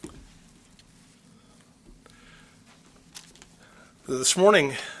This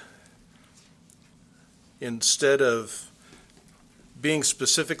morning, instead of being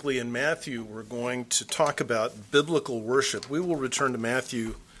specifically in Matthew, we're going to talk about biblical worship. We will return to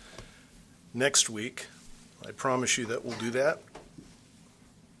Matthew next week. I promise you that we'll do that.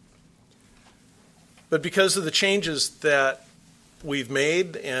 But because of the changes that we've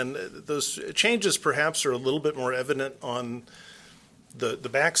made, and those changes perhaps are a little bit more evident on the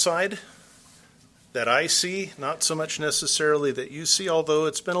backside that I see, not so much necessarily that you see, although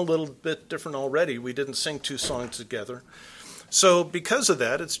it's been a little bit different already. We didn't sing two songs together. So because of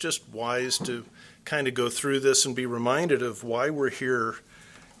that, it's just wise to kind of go through this and be reminded of why we're here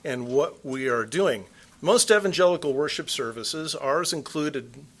and what we are doing. Most evangelical worship services, ours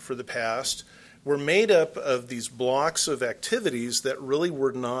included for the past, were made up of these blocks of activities that really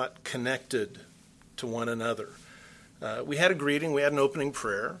were not connected to one another. We had a greeting, we had an opening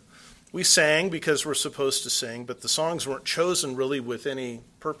prayer. We sang because we're supposed to sing, but the songs weren't chosen really with any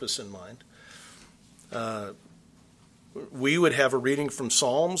purpose in mind. We would have a reading from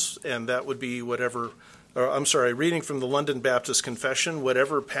Psalms, and that would be reading from the London Baptist Confession,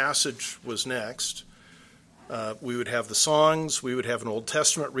 whatever passage was next. We would have the songs, we would have an Old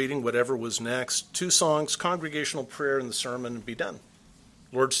Testament reading, whatever was next, two songs, congregational prayer, and the sermon, and be done.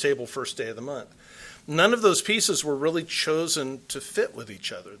 Lord's table, first day of the month. None of those pieces were really chosen to fit with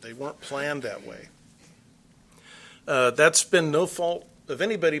each other. They weren't planned that way. That's been no fault of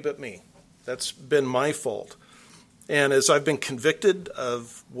anybody but me. That's been my fault. And as I've been convicted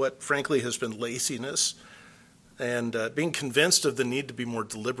of what frankly has been laziness and being convinced of the need to be more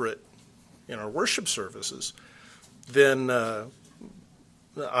deliberate in our worship services, then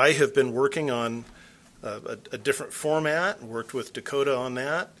I have been working on a different format, worked with Dakota on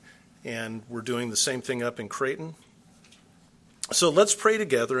that, and we're doing the same thing up in Creighton. So let's pray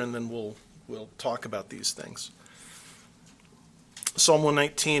together, and then we'll talk about these things. Psalm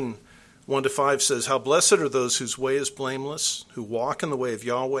 119, 1-5 says, "How blessed are those whose way is blameless, who walk in the way of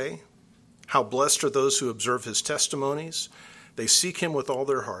Yahweh. How blessed are those who observe his testimonies. They seek him with all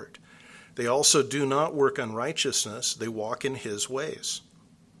their heart. They also do not work unrighteousness. They walk in his ways."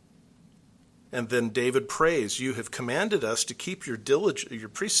 And then David prays, "You have commanded us to keep your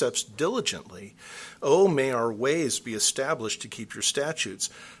precepts diligently. Oh, may our ways be established to keep your statutes."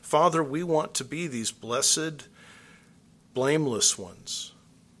 Father, we want to be these blessed, blameless ones.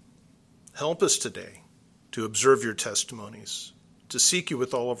 Help us today to observe your testimonies, to seek you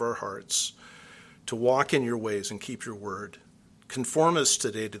with all of our hearts, to walk in your ways and keep your word. Conform us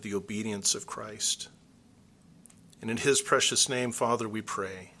today to the obedience of Christ. And in his precious name, Father, we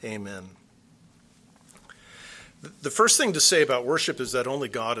pray. Amen. The first thing to say about worship is that only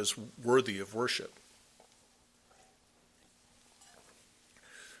God is worthy of worship.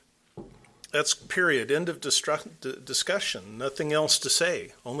 That's period. End of discussion. Nothing else to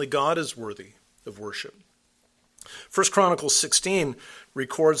say. Only God is worthy of worship. 1 Chronicles 16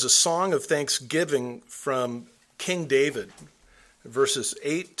 records a song of thanksgiving from King David, verses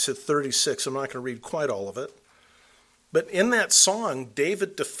 8 to 36. I'm not going to read quite all of it. But in that song,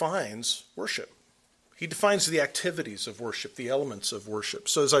 David defines worship. He defines the activities of worship, the elements of worship.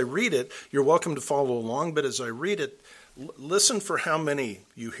 So as I read it, you're welcome to follow along, but as I read it, listen for how many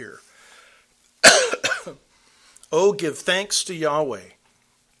you hear. "Oh, give thanks to Yahweh.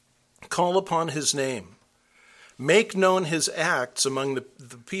 Call upon his name. Make known his acts among the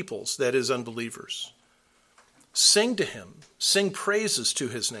peoples," that is, unbelievers. "Sing to him. Sing praises to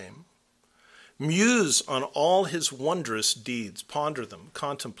his name. Muse on all his wondrous deeds. Ponder them,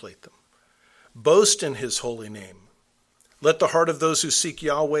 contemplate them. Boast in his holy name. Let the heart of those who seek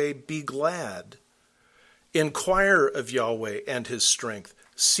Yahweh be glad. Inquire of Yahweh and his strength.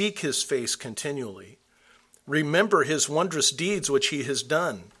 Seek his face continually. Remember his wondrous deeds which he has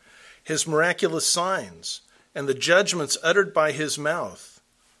done, his miraculous signs, and the judgments uttered by his mouth.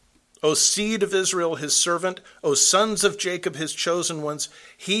 O seed of Israel, his servant, O sons of Jacob, his chosen ones,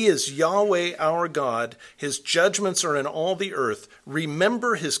 he is Yahweh our God. His judgments are in all the earth.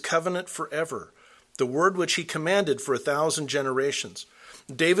 Remember his covenant forever, the word which he commanded for 1,000 generations.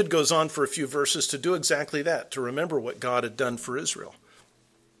 David goes on for a few verses to do exactly that, to remember what God had done for Israel.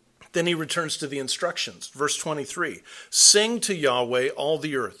 Then he returns to the instructions. Verse 23, "Sing to Yahweh all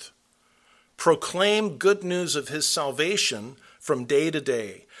the earth. Proclaim good news of his salvation from day to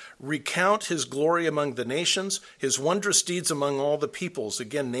day. Recount his glory among the nations, his wondrous deeds among all the peoples."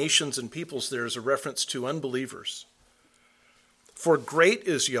 Again, nations and peoples, there is a reference to unbelievers. "For great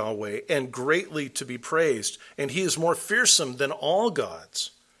is Yahweh, and greatly to be praised, and he is more fearsome than all gods.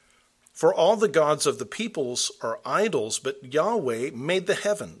 For all the gods of the peoples are idols, but Yahweh made the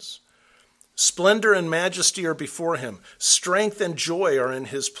heavens. Splendor and majesty are before him. Strength and joy are in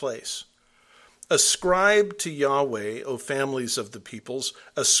his place. Ascribe to Yahweh, O families of the peoples.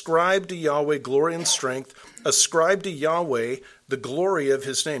 Ascribe to Yahweh glory and strength. Ascribe to Yahweh the glory of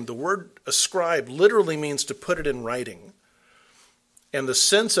his name. The word ascribe literally means to put it in writing. And the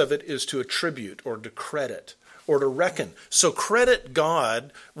sense of it is to attribute or to credit or to reckon. So credit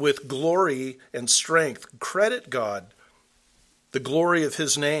God with glory and strength. Credit God the glory of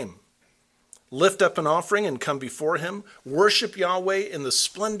his name. Lift up an offering and come before him. Worship Yahweh in the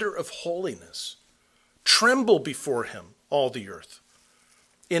splendor of holiness. Tremble before him, all the earth.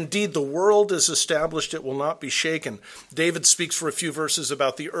 Indeed, the world is established, it will not be shaken. David speaks for a few verses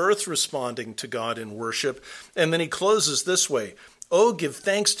about the earth responding to God in worship, and then he closes this way, Oh, give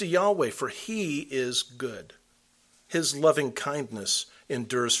thanks to Yahweh, for he is good. His loving kindness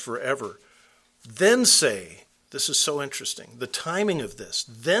endures forever. Then say, this is so interesting, the timing of this,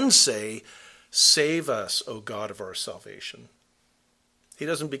 then say, Save us, O God of our salvation. He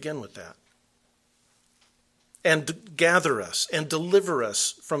doesn't begin with that. And gather us and deliver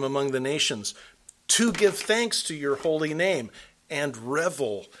us from among the nations to give thanks to your holy name and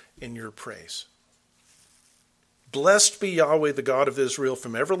revel in your praise. Blessed be Yahweh, the God of Israel,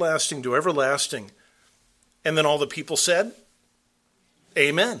 from everlasting to everlasting. And then all the people said,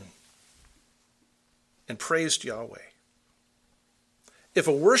 Amen, and praised Yahweh. If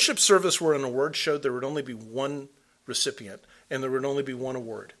a worship service were an award show, there would only be one recipient, and there would only be one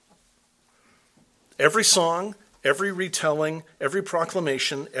award. Every song, every retelling, every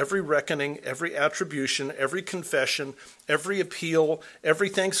proclamation, every reckoning, every attribution, every confession, every appeal, every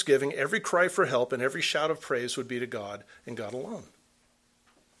thanksgiving, every cry for help, and every shout of praise would be to God and God alone.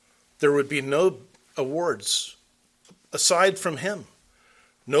 There would be no awards aside from him.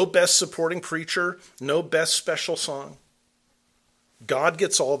 No best supporting preacher, no best special song. God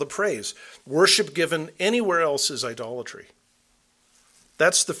gets all the praise. Worship given anywhere else is idolatry.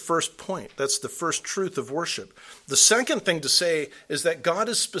 That's the first point. That's the first truth of worship. The second thing to say is that God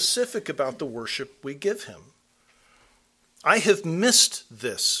is specific about the worship we give him. I have missed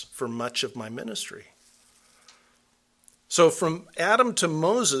this for much of my ministry. So from Adam to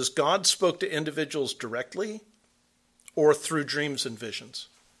Moses, God spoke to individuals directly or through dreams and visions.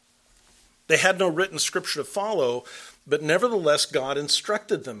 They had no written scripture to follow, but nevertheless, God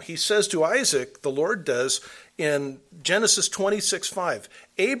instructed them. He says to Isaac, the Lord does, in Genesis 26:5,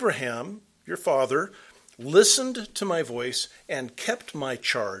 Abraham, your father, listened to my voice and kept my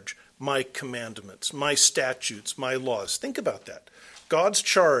charge, my commandments, my statutes, my laws. Think about that. God's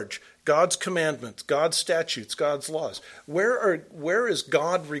charge, God's commandments, God's statutes, God's laws. Where is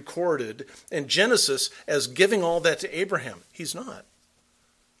God recorded in Genesis as giving all that to Abraham? He's not.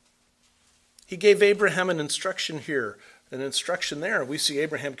 He gave Abraham an instruction here, an instruction there. We see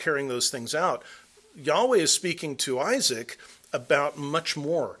Abraham carrying those things out. Yahweh is speaking to Isaac about much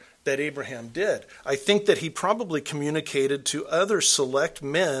more that Abraham did. I think that he probably communicated to other select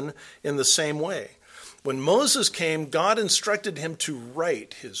men in the same way. When Moses came, God instructed him to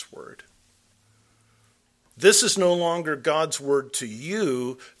write his word. This is no longer God's word to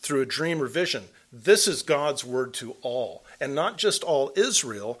you through a dream or vision. This is God's word to all, and not just all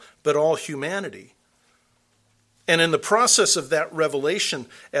Israel, but all humanity. And in the process of that revelation,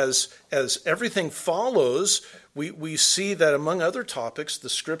 as everything follows, we see that among other topics, the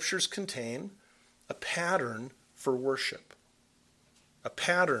scriptures contain a pattern for worship. A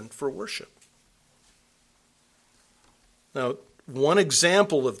pattern for worship. Now, one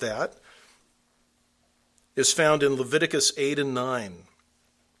example of that is found in Leviticus 8 and 9.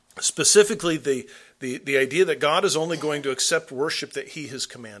 Specifically, the idea that God is only going to accept worship that he has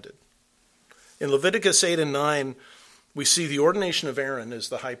commanded. In Leviticus 8 and 9, we see the ordination of Aaron as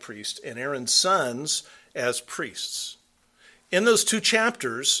the high priest and Aaron's sons as priests. In those two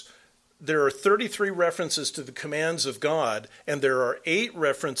chapters, there are 33 references to the commands of God, and there are 8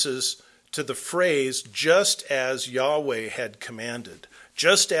 references to the phrase, just as Yahweh had commanded,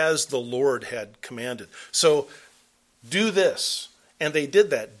 just as the Lord had commanded. So, do this. And they did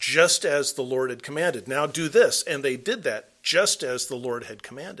that just as the Lord had commanded. Now do this. And they did that just as the Lord had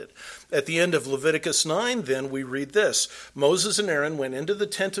commanded. At the end of Leviticus 9, then, we read this. Moses and Aaron went into the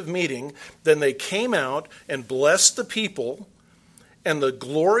tent of meeting. Then they came out and blessed the people. And the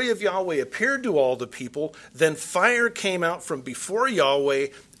glory of Yahweh appeared to all the people. Then fire came out from before Yahweh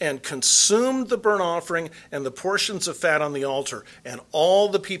and consumed the burnt offering and the portions of fat on the altar. And all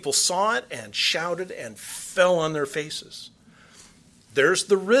the people saw it and shouted and fell on their faces. There's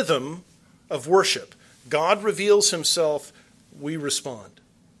the rhythm of worship. God reveals himself, we respond.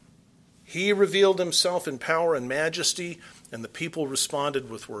 He revealed himself in power and majesty, and the people responded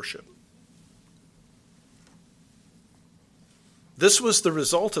with worship. This was the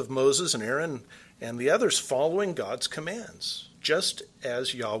result of Moses and Aaron and the others following God's commands, just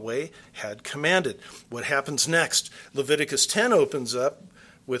as Yahweh had commanded. What happens next? Leviticus 10 opens up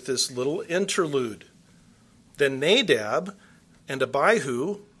with this little interlude. Then Nadab and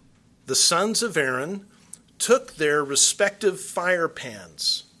Abihu, the sons of Aaron, took their respective fire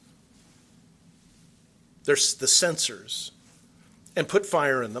pans, the censers, and put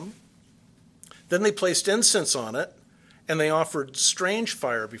fire in them. Then they placed incense on it, and they offered strange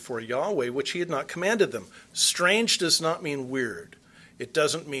fire before Yahweh, which he had not commanded them. Strange does not mean weird. It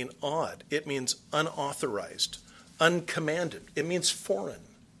doesn't mean odd. It means unauthorized, uncommanded. It means foreign.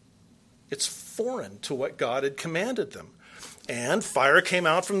 It's foreign to what God had commanded them. And fire came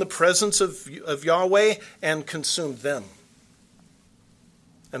out from the presence of Yahweh and consumed them.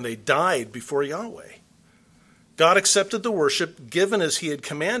 And they died before Yahweh. God accepted the worship given as he had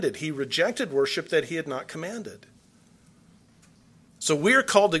commanded. He rejected worship that he had not commanded. So we are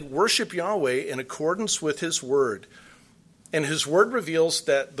called to worship Yahweh in accordance with his word. And his word reveals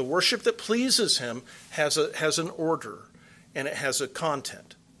that the worship that pleases him has an order, and it has a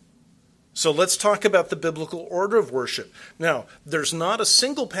content. So let's talk about the biblical order of worship. Now, there's not a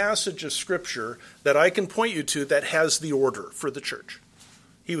single passage of Scripture that I can point you to that has the order for the church.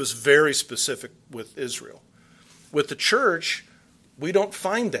 He was very specific with Israel. With the church, we don't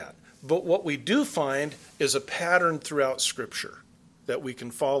find that. But what we do find is a pattern throughout Scripture that we can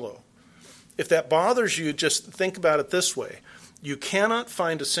follow. If that bothers you, just think about it this way. You cannot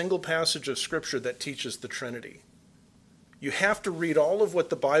find a single passage of Scripture that teaches the Trinity. You have to read all of what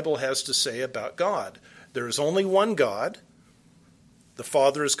the Bible has to say about God. There is only one God. The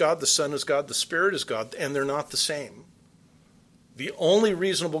Father is God, the Son is God, the Spirit is God, and they're not the same. The only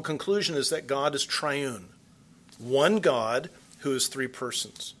reasonable conclusion is that God is triune. One God who is three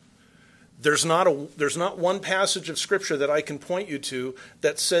persons. There's not one passage of Scripture that I can point you to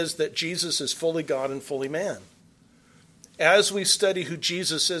that says that Jesus is fully God and fully man. As we study who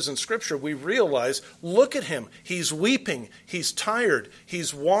Jesus is in Scripture, we realize, look at him. He's weeping. He's tired.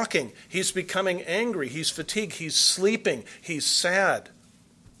 He's walking. He's becoming angry. He's fatigued. He's sleeping. He's sad.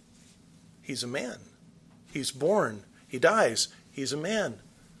 He's a man. He's born. He dies. He's a man.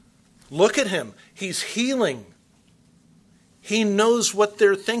 Look at him. He's healing. He knows what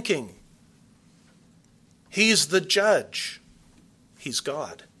they're thinking. He's the judge. He's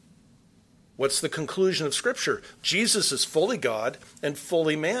God. What's the conclusion of Scripture? Jesus is fully God and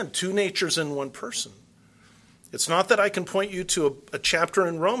fully man, two natures in one person. It's not that I can point you to a chapter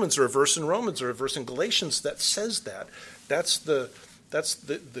in Romans or a verse in Romans or a verse in Galatians that says that. That's the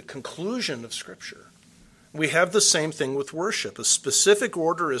conclusion of Scripture. We have the same thing with worship. A specific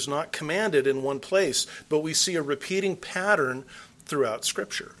order is not commanded in one place, but we see a repeating pattern throughout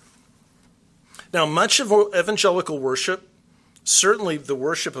Scripture. Now, much of evangelical worship, certainly the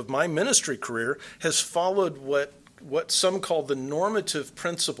worship of my ministry career, has followed what some call the normative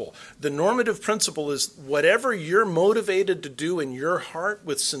principle. The normative principle is whatever you're motivated to do in your heart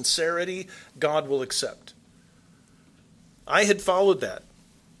with sincerity, God will accept. I had followed that.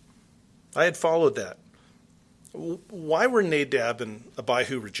 Why were Nadab and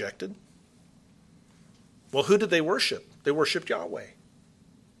Abihu rejected? Well, who did they worship? They worshiped Yahweh.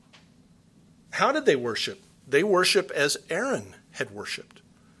 How did they worship? They worship as Aaron had worshipped.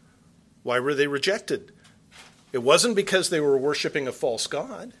 Why were they rejected? It wasn't because they were worshiping a false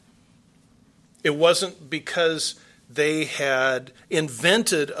god. It wasn't because they had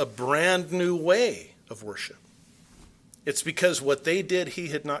invented a brand new way of worship. It's because what they did, he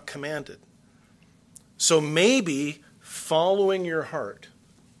had not commanded. So maybe following your heart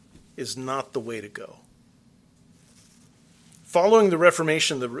is not the way to go. Following the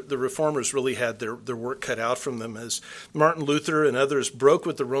Reformation, the Reformers really had their work cut out from them as Martin Luther and others broke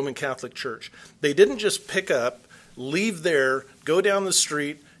with the Roman Catholic Church. They didn't just pick up, leave there, go down the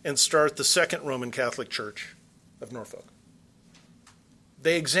street, and start the Second Roman Catholic Church of Norfolk.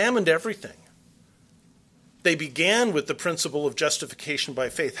 They examined everything. They began with the principle of justification by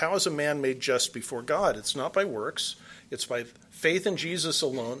faith. How is a man made just before God? It's not by works. It's by faith in Jesus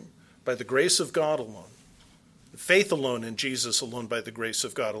alone, by the grace of God alone. Faith alone in Jesus alone, by the grace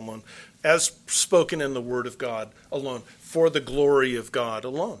of God alone, as spoken in the Word of God alone, for the glory of God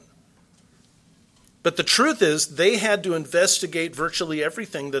alone. But the truth is, they had to investigate virtually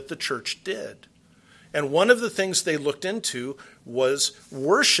everything that the church did. And one of the things they looked into was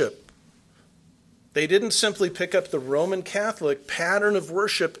worship. They didn't simply pick up the Roman Catholic pattern of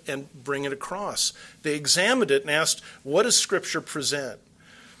worship and bring it across. They examined it and asked, what does Scripture present?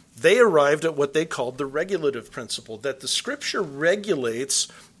 They arrived at what they called the regulative principle, that the Scripture regulates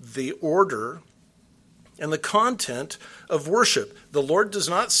the order and the content of worship. The Lord does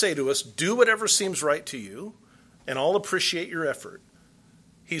not say to us, do whatever seems right to you, and I'll appreciate your effort.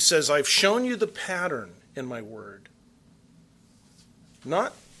 He says, I've shown you the pattern in my word.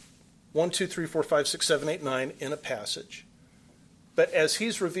 Not 1, 2, 3, 4, 5, 6, 7, 8, 9 in a passage. But as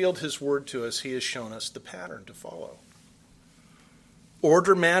he's revealed his word to us, he has shown us the pattern to follow.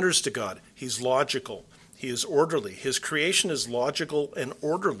 Order matters to God. He's logical. He is orderly. His creation is logical and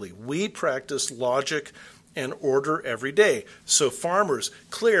orderly. We practice logic and order every day. So farmers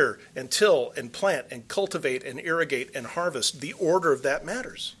clear and till and plant and cultivate and irrigate and harvest. The order of that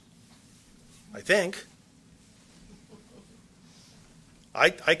matters, I think.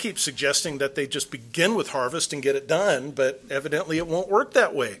 I keep suggesting that they just begin with harvest and get it done, but evidently it won't work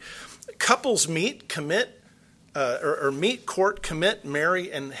that way. Couples meet, commit, or meet, court, commit, marry,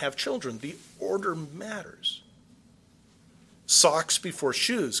 and have children. The order matters. Socks before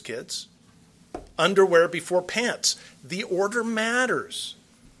shoes, kids. Underwear before pants. The order matters.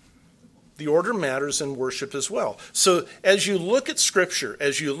 The order matters in worship as well. So as you look at Scripture,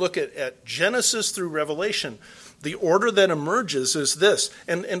 as you look at Genesis through Revelation, the order that emerges is this.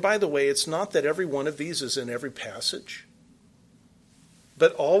 And by the way, it's not that every one of these is in every passage,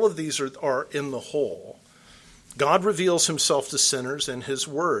 but all of these are in the whole. God reveals himself to sinners in his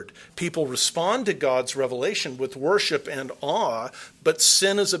word. People respond to God's revelation with worship and awe, but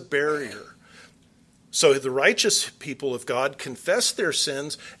sin is a barrier. So the righteous people of God confess their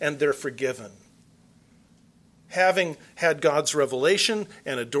sins and they're forgiven. Having had God's revelation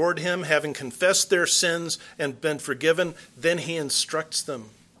and adored him, having confessed their sins and been forgiven, then he instructs them.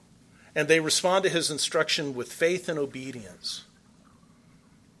 And they respond to his instruction with faith and obedience.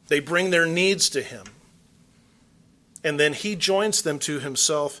 They bring their needs to him. And then he joins them to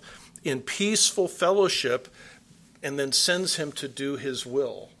himself in peaceful fellowship and then sends him to do his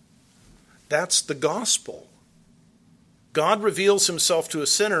will. That's the gospel. God reveals himself to a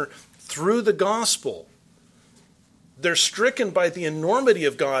sinner through the gospel. They're stricken by the enormity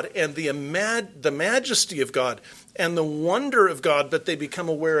of God and the majesty of God and the wonder of God, but they become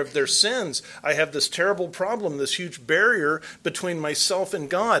aware of their sins. I have this terrible problem, this huge barrier between myself and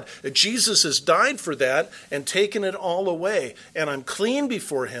God. Jesus has died for that and taken it all away, and I'm clean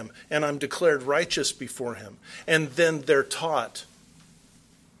before him, and I'm declared righteous before him. And then they're taught.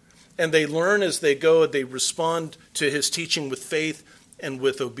 And they learn as they go, they respond to his teaching with faith and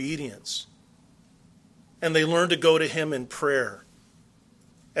with obedience. And they learn to go to him in prayer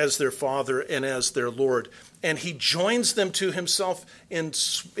as their Father and as their Lord. And he joins them to himself in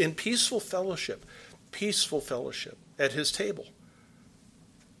peaceful fellowship at his table.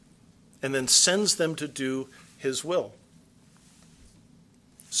 And then sends them to do his will.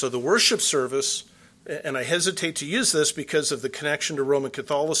 So the worship service, and I hesitate to use this because of the connection to Roman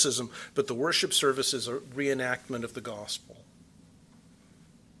Catholicism, but the worship service is a reenactment of the gospel.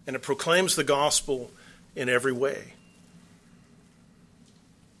 And it proclaims the gospel in every way.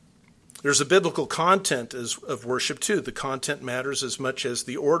 There's a biblical content of worship too. The content matters as much as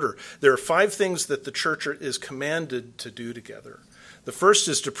the order. There are 5 things that the church is commanded to do together. The first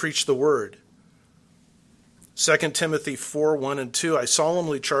is to preach the word. 2 Timothy 4, 1 and 2, I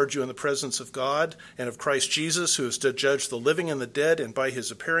solemnly charge you in the presence of God and of Christ Jesus, who is to judge the living and the dead, and by his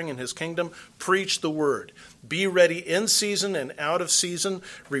appearing in his kingdom, preach the word. Be ready in season and out of season.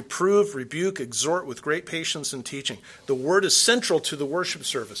 Reprove, rebuke, exhort with great patience and teaching. The word is central to the worship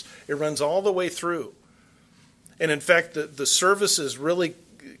service. It runs all the way through. And in fact, the service is really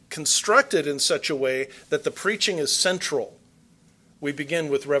constructed in such a way that the preaching is central. We begin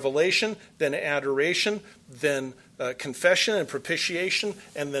with revelation, then adoration, then confession and propitiation,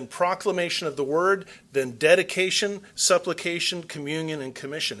 and then proclamation of the word, then dedication, supplication, communion, and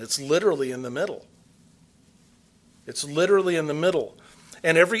commission. It's literally in the middle. It's literally in the middle.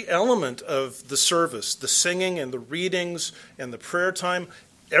 And every element of the service, the singing and the readings and the prayer time,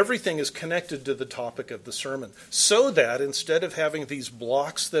 everything is connected to the topic of the sermon, so that instead of having these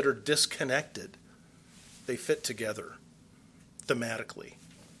blocks that are disconnected, they fit together thematically.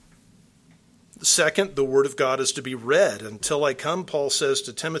 Second, the word of God is to be read. Until I come, Paul says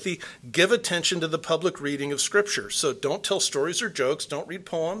to Timothy, give attention to the public reading of Scripture. So don't tell stories or jokes. Don't read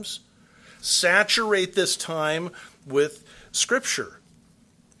poems. Saturate this time with Scripture.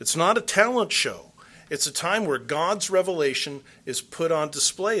 It's not a talent show. It's a time where God's revelation is put on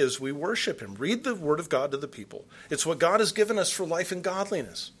display as we worship him. Read the word of God to the people. It's what God has given us for life and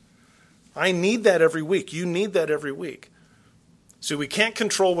godliness. I need that every week. You need that every week. So we can't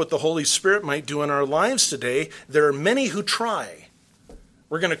control what the Holy Spirit might do in our lives today. There are many who try.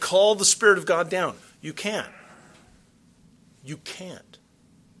 We're going to call the Spirit of God down. You can't. You can't.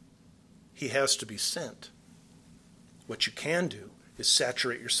 he has to be sent. What you can do is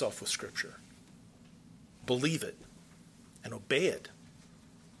saturate yourself with Scripture. Believe it and obey it.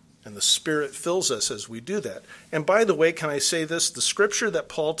 And the Spirit fills us as we do that. And by the way, can I say this? The Scripture that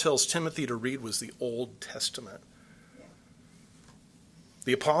Paul tells Timothy to read was the Old Testament.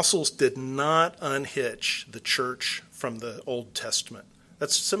 The apostles did not unhitch the church from the Old Testament.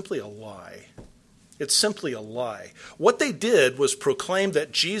 That's simply a lie. It's simply a lie. What they did was proclaim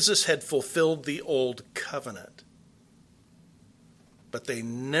that Jesus had fulfilled the Old Covenant. But they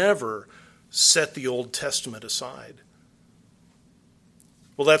never set the Old Testament aside.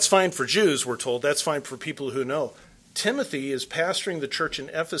 Well, that's fine for Jews, we're told. That's fine for people who know. Timothy is pastoring the church in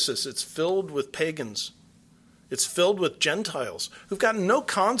Ephesus. It's filled with pagans. It's filled with Gentiles who've got no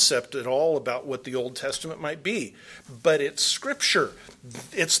concept at all about what the Old Testament might be. But it's Scripture.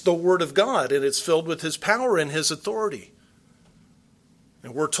 It's the Word of God, and it's filled with His power and His authority.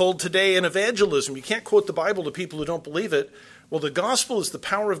 And we're told today in evangelism, you can't quote the Bible to people who don't believe it. Well, the gospel is the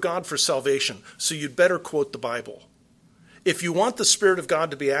power of God for salvation, so you'd better quote the Bible. If you want the Spirit of God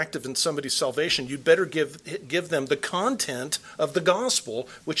to be active in somebody's salvation, you'd better give them the content of the gospel,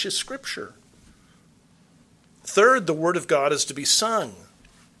 which is Scripture. Third, the Word of God is to be sung.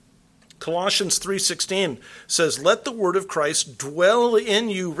 Colossians 3:16 says, "Let the word of Christ dwell in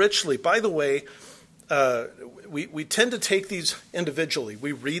you richly." By the way, we tend to take these individually.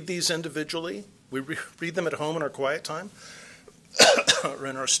 We read these individually. We read them at home in our quiet time or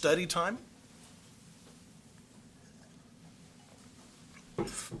in our study time.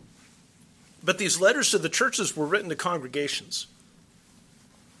 But these letters to the churches were written to congregations.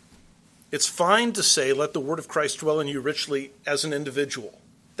 It's fine to say, let the word of Christ dwell in you richly as an individual.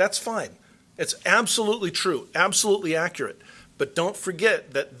 That's fine. It's absolutely true, absolutely accurate. But don't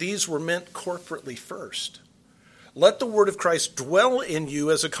forget that these were meant corporately first. Let the word of Christ dwell in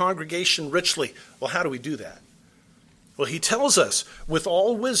you as a congregation richly. Well, how do we do that? Well, he tells us, with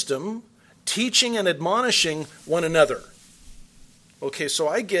all wisdom, teaching and admonishing one another. Okay, so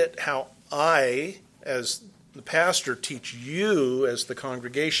I get how I, as the pastor, teach you as the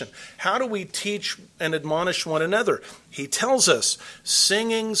congregation. How do we teach and admonish one another? He tells us,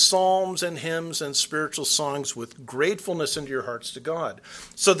 singing psalms and hymns and spiritual songs with gratefulness into your hearts to God.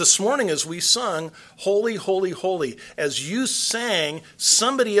 So this morning as we sung, Holy, Holy, Holy, as you sang,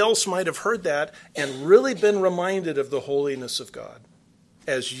 somebody else might have heard that and really been reminded of the holiness of God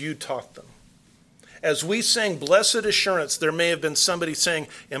as you taught them. As we sang Blessed Assurance, there may have been somebody saying,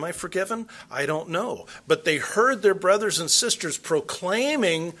 am I forgiven? I don't know. But they heard their brothers and sisters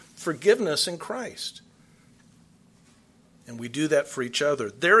proclaiming forgiveness in Christ. And we do that for each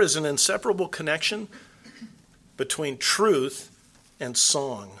other. There is an inseparable connection between truth and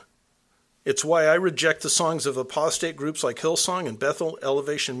song. It's why I reject the songs of apostate groups like Hillsong and Bethel,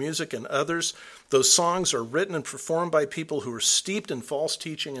 Elevation Music, and others. Those songs are written and performed by people who are steeped in false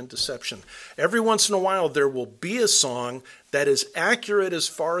teaching and deception. Every once in a while, there will be a song that is accurate as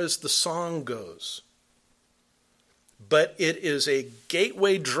far as the song goes. But it is a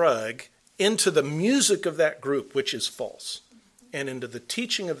gateway drug into the music of that group, which is false, and into the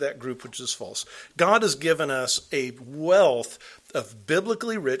teaching of that group, which is false. God has given us a wealth of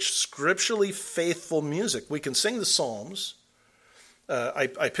biblically rich, scripturally faithful music. We can sing the Psalms.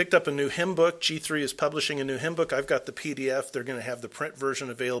 I picked up a new hymn book. G3 is publishing a new hymn book. I've got the PDF. They're going to have the print version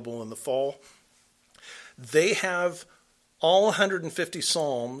available in the fall. They have all 150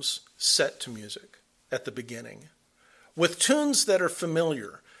 Psalms set to music at the beginning with tunes that are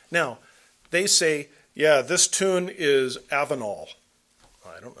familiar. Now, they say, yeah, this tune is Avenal.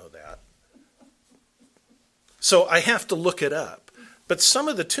 I don't know that. So I have to look it up. But some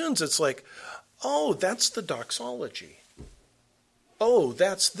of the tunes, it's like, oh, that's the doxology. Oh,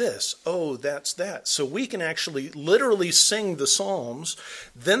 that's this. Oh, that's that. So we can actually literally sing the Psalms.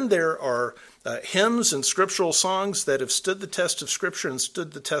 Then there are hymns and scriptural songs that have stood the test of Scripture and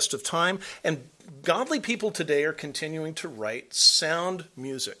stood the test of time. And godly people today are continuing to write sound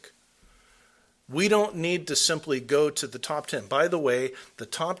music. We don't need to simply go to the top 10. By the way, the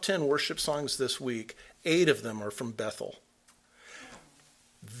top 10 worship songs this week, 8 of them are from Bethel.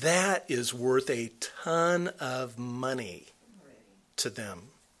 That is worth a ton of money to them.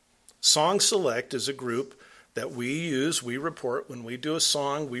 Song Select is a group that we use, we report. When we do a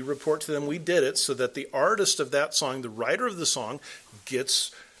song, we report to them we did it so that the artist of that song, the writer of the song, gets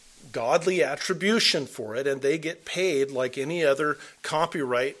godly attribution for it, and they get paid like any other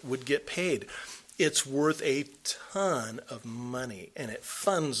copyright would get paid. It's worth a ton of money, and it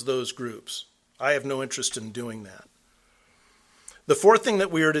funds those groups. I have no interest in doing that. The fourth thing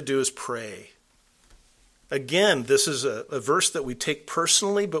that we are to do is pray. Again, this is a verse that we take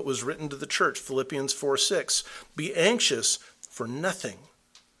personally, but was written to the church, Philippians 4:6. Be anxious for nothing,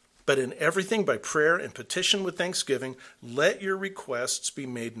 but in everything by prayer and petition with thanksgiving, let your requests be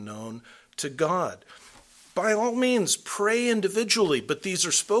made known to God. By all means, pray individually, but these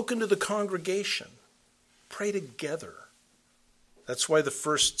are spoken to the congregation. Pray together. That's why the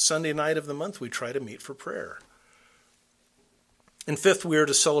first Sunday night of the month we try to meet for prayer. And fifth, we are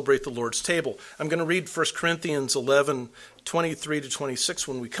to celebrate the Lord's table. I'm going to read 1 Corinthians 11:23 to 26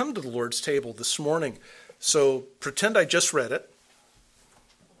 when we come to the Lord's table this morning. So pretend I just read it.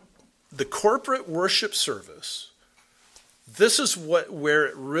 The corporate worship service, this is where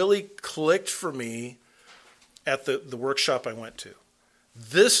it really clicked for me at the workshop I went to.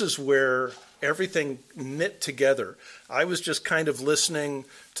 This is where everything knit together. I was just kind of listening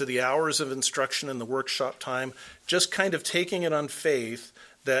to the hours of instruction in the workshop time, just kind of taking it on faith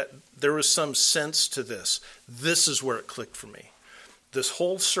that there was some sense to this. This is where it clicked for me. This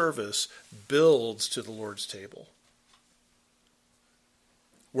whole service builds to the Lord's table.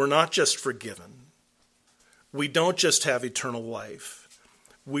 We're not just forgiven. We don't just have eternal life.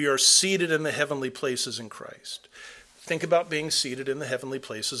 We are seated in the heavenly places in Christ. Think about being seated in the heavenly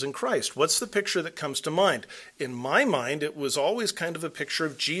places in Christ. What's the picture that comes to mind? In my mind, it was always kind of a picture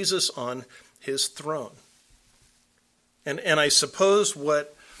of Jesus on his throne. And I suppose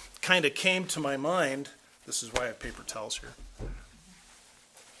what kind of came to my mind, this is why I have paper towels here.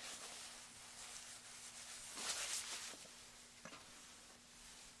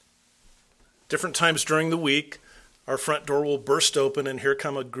 Different times during the week, our front door will burst open and here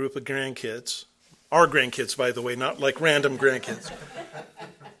come a group of grandkids. Our grandkids, by the way, not like random grandkids.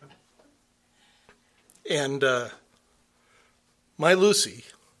 And my Lucy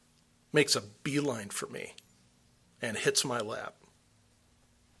makes a beeline for me and hits my lap.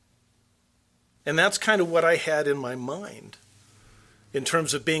 And that's kind of what I had in my mind in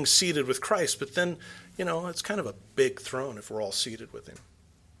terms of being seated with Christ. But then, it's kind of a big throne if we're all seated with him.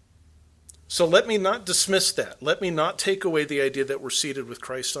 So let me not dismiss that. Let me not take away the idea that we're seated with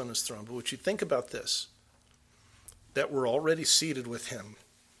Christ on his throne. But would you think about this? That we're already seated with him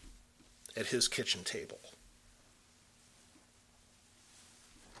at his kitchen table.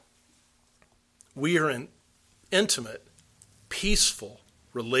 We are in intimate, peaceful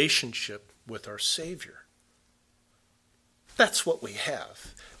relationship with our Savior. That's what we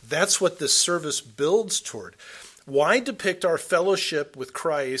have. That's what this service builds toward. Why depict our fellowship with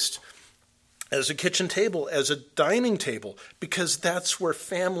Christ as a kitchen table, as a dining table? Because that's where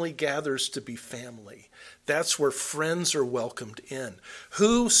family gathers to be family. That's where friends are welcomed in.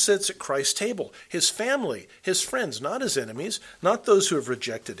 Who sits at Christ's table? His family, his friends, not his enemies, not those who have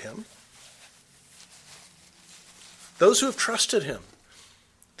rejected him. Those who have trusted him.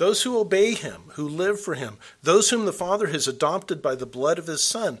 Those who obey him, who live for him. Those whom the Father has adopted by the blood of his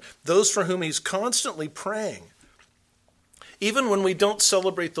Son. Those for whom he's constantly praying. Even when we don't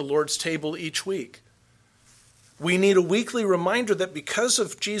celebrate the Lord's table each week, we need a weekly reminder that because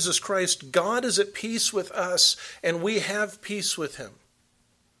of Jesus Christ, God is at peace with us and we have peace with him.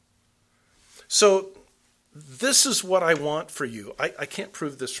 So this is what I want for you. I can't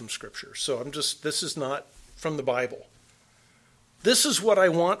prove this from Scripture, so this is not from the Bible. This is what I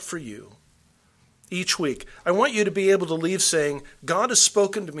want for you each week. I want you to be able to leave saying, God has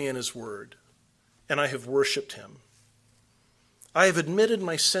spoken to me in his word, and I have worshiped him. I have admitted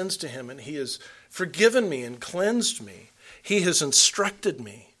my sins to him, and he has forgiven me and cleansed me. He has instructed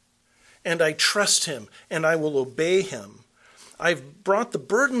me, and I trust him, and I will obey him. I've brought the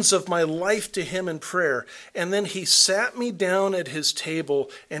burdens of my life to him in prayer, and then he sat me down at his table,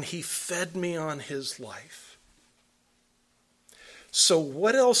 and he fed me on his life. So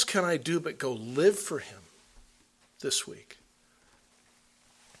what else can I do but go live for him this week?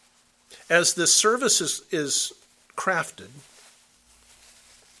 As this service is crafted,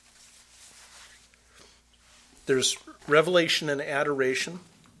 there's revelation and adoration.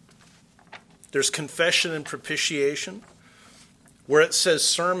 There's confession and propitiation. Where it says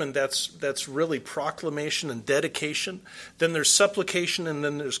sermon, that's really proclamation and dedication. Then there's supplication, and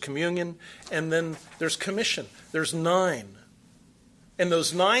then there's communion, and then there's commission. There's 9. And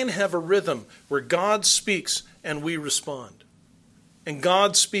those 9 have a rhythm where God speaks and we respond. And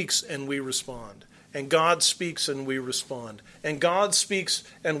God speaks and we respond. And God speaks and we respond. And God speaks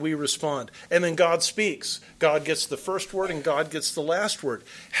and we respond. And then God speaks. God gets the first word and God gets the last word.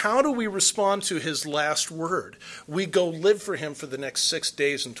 How do we respond to his last word? We go live for him for the next 6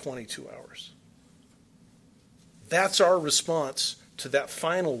 days and 22 hours. That's our response to that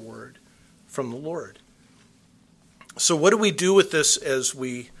final word from the Lord. So what do we do with this as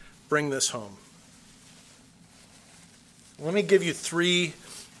we bring this home? Let me give you 3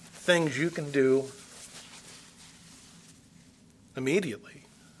 things you can do immediately,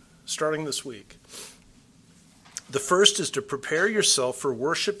 starting this week. The first is to prepare yourself for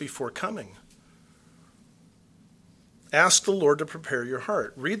worship before coming. Ask the Lord to prepare your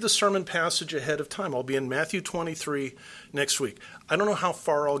heart. Read the sermon passage ahead of time. I'll be in Matthew 23 next week. I don't know how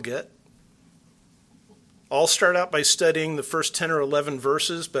far I'll get. I'll start out by studying the first 10 or 11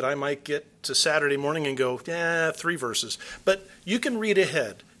 verses, but I might get to Saturday morning and go, 3 verses. But you can read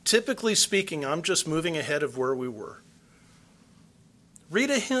ahead. Typically speaking, I'm just moving ahead of where we were. Read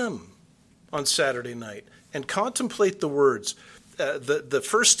a hymn on Saturday night and contemplate the words. The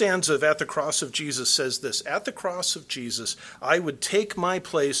first stanza of At the Cross of Jesus says this: At the cross of Jesus, I would take my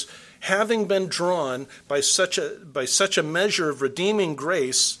place, having been drawn by such a measure of redeeming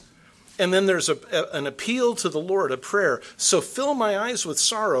grace. And then there's an appeal to the Lord, a prayer. So fill my eyes with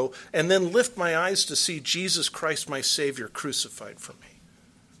sorrow, and then lift my eyes to see Jesus Christ, my Savior, crucified for me.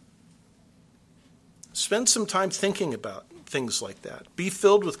 Spend some time thinking about things like that. Be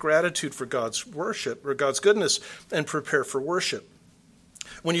filled with gratitude for God's worship, or God's goodness, and prepare for worship.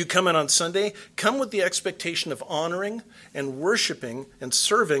 When you come in on Sunday, come with the expectation of honoring and worshiping and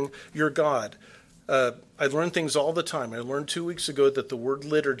serving your God. I learn things all the time. I learned 2 weeks ago that the word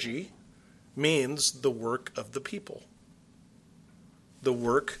liturgy means the work of the people. The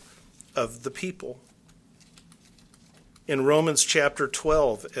work of the people. In Romans chapter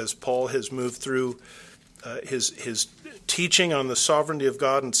 12, as Paul has moved through his teaching on the sovereignty of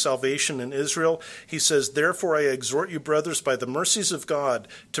God and salvation in Israel, he says, Therefore I exhort you, brothers, by the mercies of God,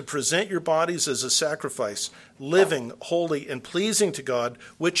 to present your bodies as a sacrifice, living, holy, and pleasing to God,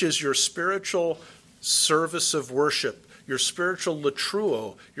 which is your spiritual service of worship, your spiritual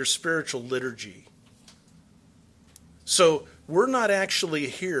latruo, your spiritual liturgy. So we're not actually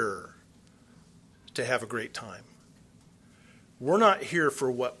here to have a great time. We're not here for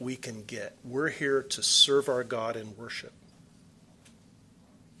what we can get. We're here to serve our God in worship.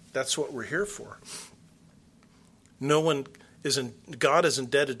 That's what we're here for. God is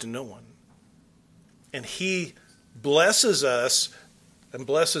indebted to no one. And he blesses us and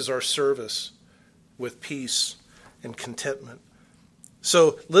blesses our service with peace and contentment.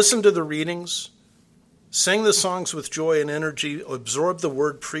 So listen to the readings, sing the songs with joy and energy, absorb the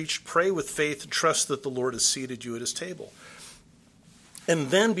word preached, pray with faith, and trust that the Lord has seated you at his table.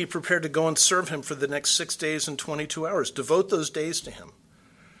 And then be prepared to go and serve him for the next 6 days and 22 hours. Devote those days to him.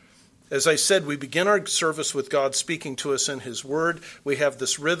 As I said, we begin our service with God speaking to us in his word. We have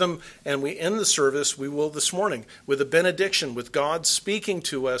this rhythm, and we end the service, we will this morning, with a benediction, with God speaking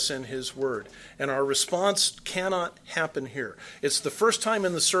to us in his word. And our response cannot happen here. It's the first time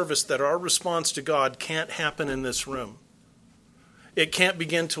in the service that our response to God can't happen in this room. It can't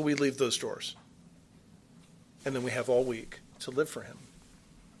begin till we leave those doors. And then we have all week to live for him.